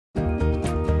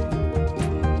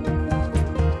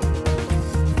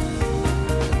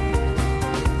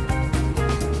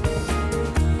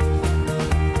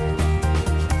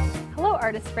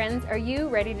friends, are you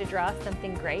ready to draw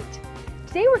something great?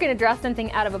 Today we're going to draw something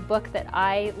out of a book that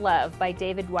I love by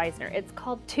David Weisner. It's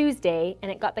called Tuesday, and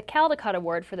it got the Caldecott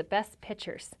Award for the best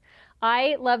pictures.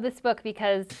 I love this book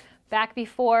because back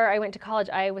before I went to college,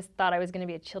 I always thought I was going to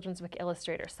be a children's book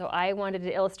illustrator, so I wanted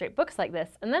to illustrate books like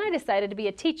this, and then I decided to be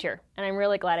a teacher, and I'm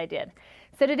really glad I did.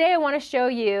 So today I want to show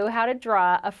you how to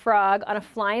draw a frog on a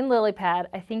flying lily pad.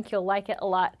 I think you'll like it a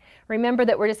lot. Remember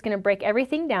that we're just going to break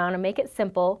everything down and make it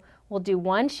simple. We'll do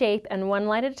one shape and one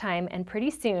line at a time, and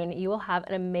pretty soon you will have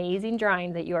an amazing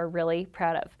drawing that you are really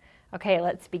proud of. Okay,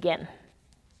 let's begin.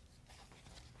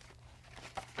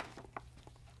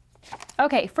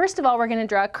 Okay, first of all, we're going to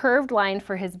draw a curved line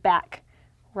for his back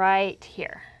right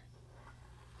here.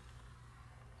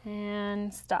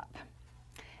 And stop.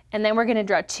 And then we're going to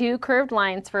draw two curved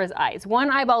lines for his eyes.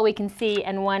 One eyeball we can see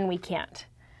and one we can't.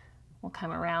 We'll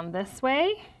come around this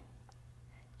way.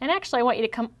 And actually, I want you to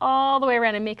come all the way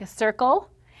around and make a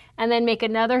circle, and then make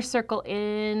another circle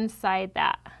inside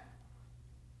that.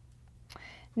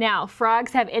 Now,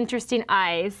 frogs have interesting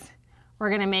eyes. We're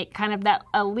going to make kind of that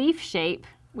a leaf shape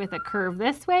with a curve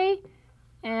this way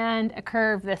and a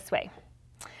curve this way.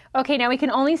 Okay, now we can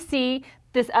only see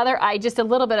this other eye, just a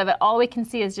little bit of it. All we can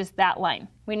see is just that line.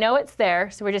 We know it's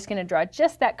there, so we're just going to draw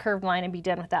just that curved line and be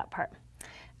done with that part.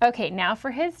 Okay, now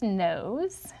for his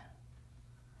nose.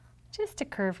 Just a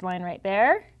curved line right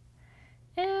there.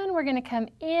 And we're going to come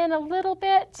in a little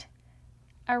bit,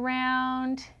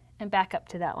 around, and back up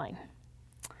to that line.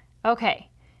 Okay,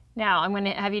 now I'm going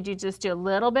to have you just do a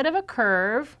little bit of a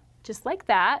curve, just like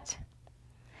that.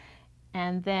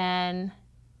 And then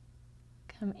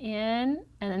come in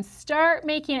and then start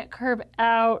making it curve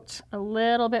out a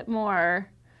little bit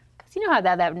more. Because you know how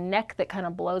that neck that kind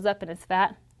of blows up and is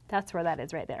fat? That's where that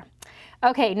is right there.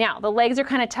 Okay, now the legs are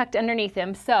kind of tucked underneath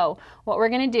him. So what we're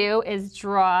going to do is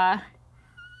draw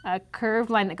a curved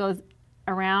line that goes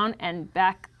around and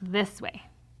back this way.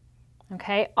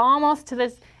 Okay, almost to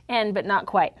this end, but not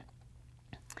quite.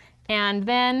 And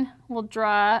then we'll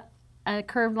draw a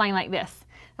curved line like this.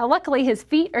 Now luckily his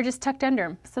feet are just tucked under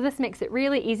him, so this makes it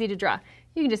really easy to draw.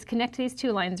 You can just connect these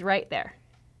two lines right there.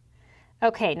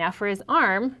 Okay, now for his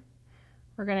arm,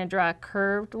 we're going to draw a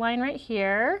curved line right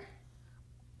here.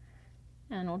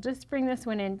 And we'll just bring this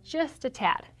one in just a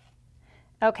tad.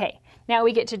 Okay, now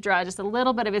we get to draw just a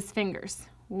little bit of his fingers.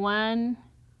 1,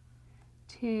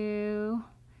 2,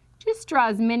 just draw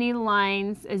as many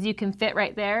lines as you can fit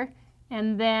right there,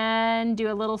 and then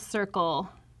do a little circle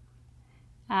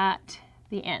at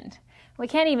the end. We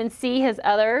can't even see his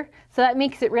other, so that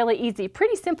makes it really easy.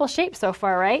 Pretty simple shape so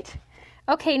far, right?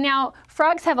 Okay, now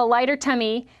frogs have a lighter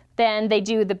tummy than they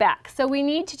do the back, so we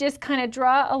need to just kind of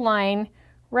draw a line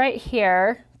right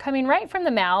here, coming right from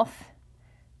the mouth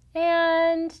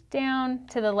and down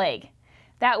to the leg.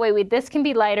 That way this can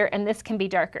be lighter and this can be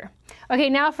darker. Okay,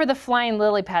 now for the flying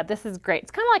lily pad. This is great.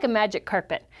 It's kind of like a magic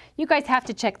carpet. You guys have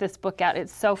to check this book out.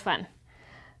 It's so fun.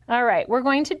 All right, we're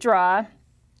going to draw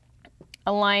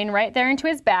a line right there into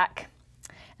his back,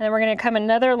 and then we're going to come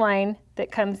another line that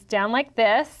comes down like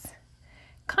this.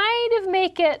 Kind of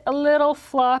make it a little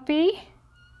floppy.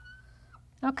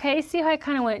 Okay, see how I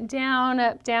kind of went down,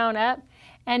 up,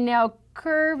 and now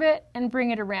curve it and bring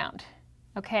it around,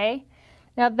 okay?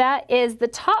 Now that is the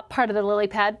top part of the lily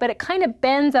pad, but it kind of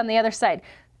bends on the other side.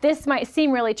 This might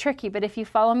seem really tricky, but if you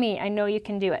follow me, I know you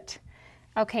can do it.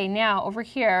 Okay, now over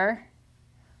here,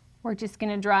 we're just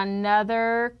going to draw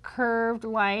another curved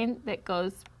line that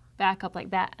goes back up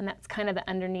like that, and that's kind of the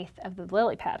underneath of the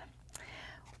lily pad.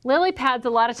 Lily pads a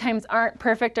lot of times aren't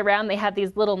perfect around. They have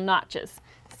these little notches.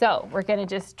 So we're going to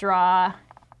just draw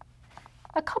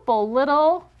a couple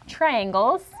little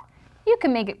triangles. You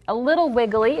can make it a little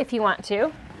wiggly if you want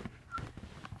to,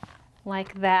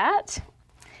 like that.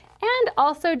 And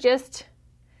also just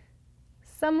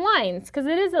some lines, because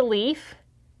it is a leaf,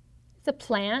 it's a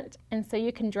plant, and so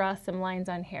you can draw some lines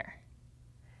on here.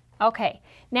 Okay,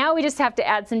 now we just have to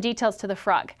add some details to the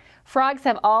frog. Frogs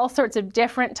have all sorts of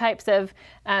different types of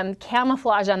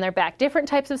camouflage on their back, different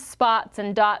types of spots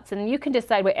and dots, and you can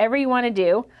decide whatever you want to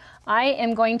do. I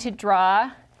am going to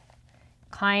draw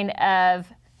kind of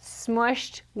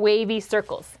smushed, wavy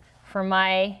circles for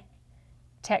my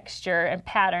texture and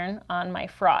pattern on my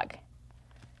frog.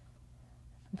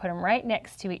 Put them right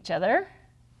next to each other.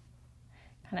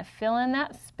 Kind of fill in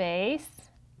that space.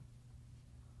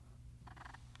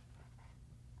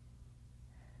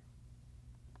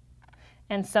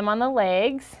 And some on the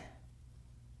legs.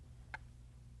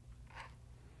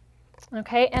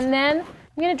 Okay, and then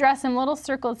I'm going to draw some little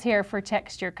circles here for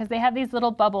texture because they have these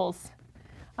little bubbles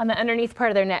on the underneath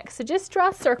part of their neck. So just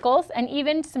draw circles and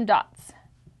even some dots.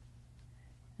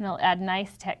 and they'll add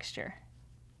nice texture.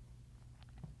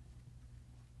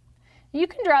 You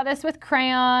can draw this with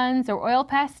crayons or oil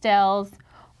pastels,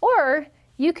 or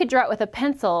you could draw it with a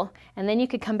pencil and then you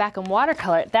could come back and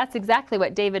watercolor it. That's exactly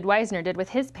what David Weisner did with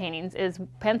his paintings, is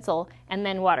pencil and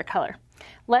then watercolor.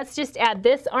 Let's just add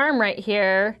this arm right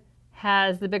here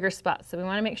has the bigger spot, so we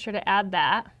want to make sure to add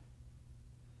that.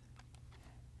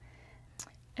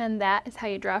 And that is how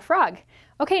you draw a frog.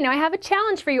 Okay, now I have a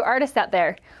challenge for you artists out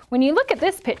there. When you look at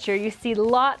this picture, you see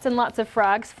lots and lots of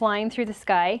frogs flying through the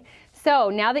sky. So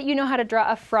now that you know how to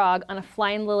draw a frog on a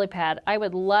flying lily pad, I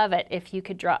would love it if you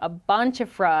could draw a bunch of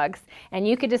frogs and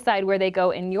you could decide where they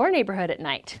go in your neighborhood at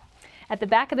night. At the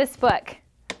back of this book,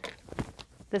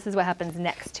 this is what happens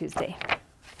next Tuesday.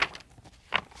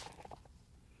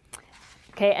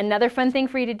 Okay, another fun thing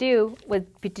for you to do would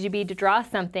be to draw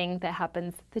something that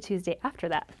happens the Tuesday after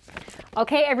that.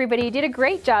 Okay, everybody, you did a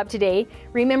great job today.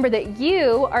 Remember that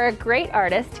you are a great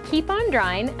artist. Keep on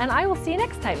drawing, and I will see you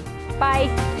next time.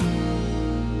 Bye.